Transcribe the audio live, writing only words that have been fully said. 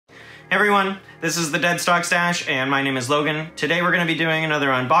Hey everyone, this is the TheDeadstockStash and my name is Logan. Today we're going to be doing another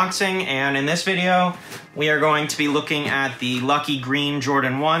unboxing, and in this video we are going to be looking at the Lucky Green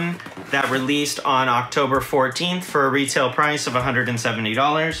Jordan 1 that released on October 14th for a retail price of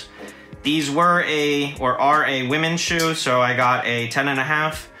 $170. These are a women's shoe, so I got a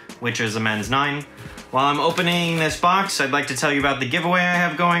 10.5, which is a men's 9. While I'm opening this box, I'd like to tell you about the giveaway I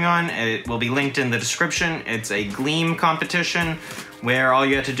have going on. It will be linked in the description. It's a Gleam competition where all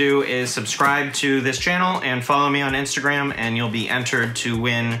you have to do is subscribe to this channel and follow me on Instagram, and you'll be entered to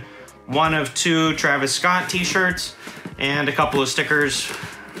win one of 2 Travis Scott t-shirts and a couple of stickers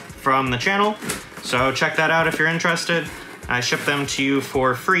from the channel. So check that out if you're interested. I ship them to you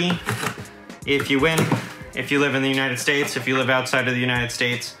for free if you win. If you live in the United States, if you live outside of the United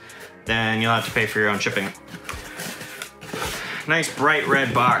States, then you'll have to pay for your own shipping. Nice bright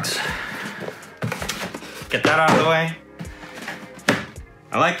red box. Get that out of the way.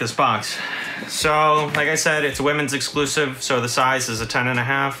 I like this box. So, like I said, it's a women's exclusive, so the size is a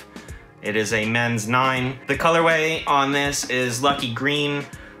 10.5. It is a men's 9. The colorway on this is Lucky Green,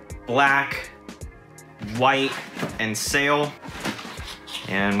 Black, White, and Sail.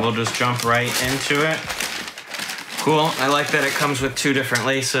 And we'll just jump right into it. Cool, I like that it comes with 2 different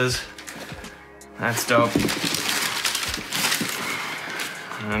laces. That's dope.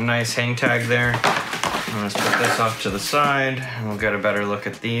 A nice hang tag there. Let's put this off to the side and we'll get a better look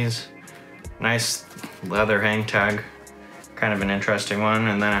at these. Nice leather hang tag. Kind of an interesting one.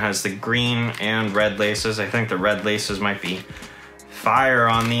 And then it has the green and red laces. I think the red laces might be fire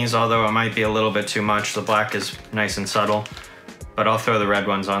on these, although it might be a little bit too much. The black is nice and subtle, but I'll throw the red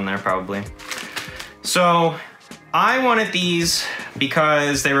ones on there probably. So I wanted these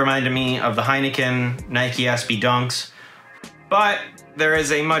because they reminded me of the Heineken Nike SB Dunks, but there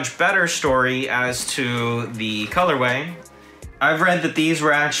is a much better story as to the colorway. I've read that these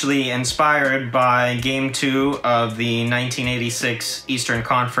were actually inspired by Game 2 of the 1986 Eastern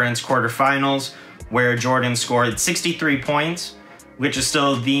Conference quarterfinals, where Jordan scored 63 points, which is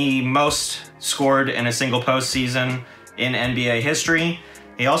still the most scored in a single postseason in NBA history.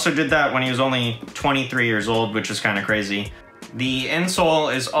 He also did that when he was only 23 years old, which is kind of crazy. The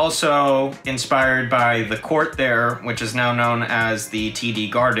insole is also inspired by the court there, which is now known as the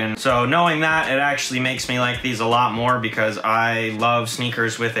TD Garden. So knowing that, it actually makes me like these a lot more because I love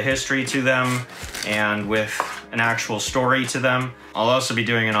sneakers with a history to them and with an actual story to them. I'll also be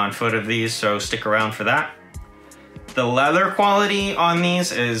doing an on foot of these, so stick around for that. The leather quality on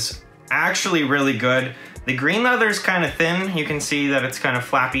these is actually really good. The green leather is kind of thin. You can see that it's kind of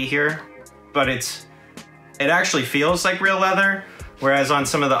flappy here, but it actually feels like real leather, whereas on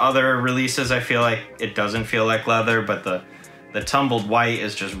some of the other releases I feel like it doesn't feel like leather, but the tumbled white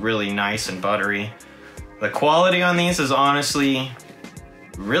is just really nice and buttery. The quality on these is honestly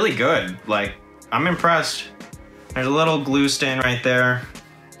really good. Like, I'm impressed. There's a little glue stain right there,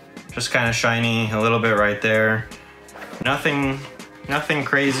 just kind of shiny, a little bit right there. Nothing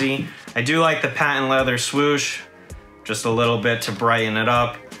crazy. I do like the patent leather swoosh, just a little bit to brighten it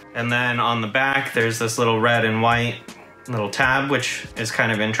up. And then on the back, there's this little red and white little tab, which is kind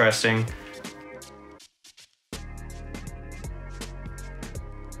of interesting.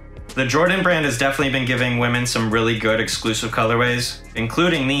 The Jordan brand has definitely been giving women some really good exclusive colorways,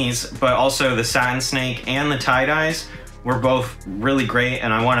 including these, but also the satin snake and the tie-dyes were both really great,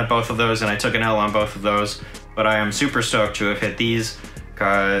 and I wanted both of those, and I took an L on both of those. But I am super stoked to have hit these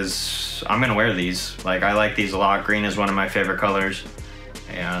because I'm gonna wear these. Like, I like these a lot. Green is one of my favorite colors,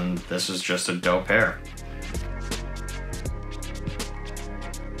 and this is just a dope pair.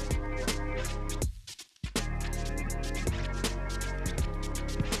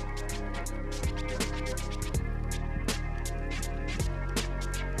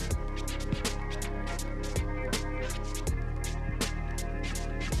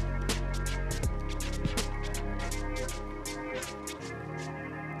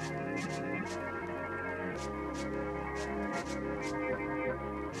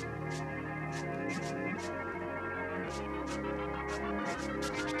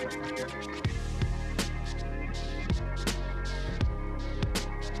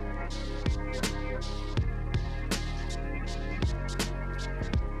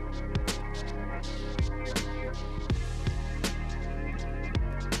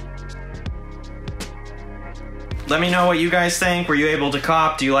 Let me know what you guys think. Were you able to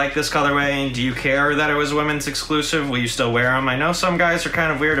cop? Do you like this colorway? Do you care that it was women's exclusive? Will you still wear them? I know some guys are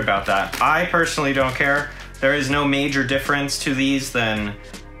kind of weird about that. I personally don't care. There is no major difference to these than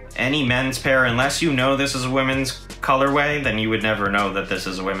any men's pair. Unless you know this is a women's colorway, then you would never know that this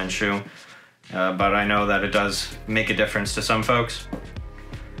is a women's shoe. But I know that it does make a difference to some folks.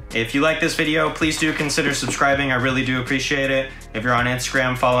 If you like this video, please do consider subscribing. I really do appreciate it. If you're on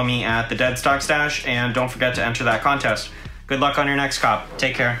Instagram, follow me at TheDeadstockStash, and don't forget to enter that contest. Good luck on your next cop.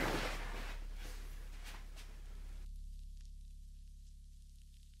 Take care.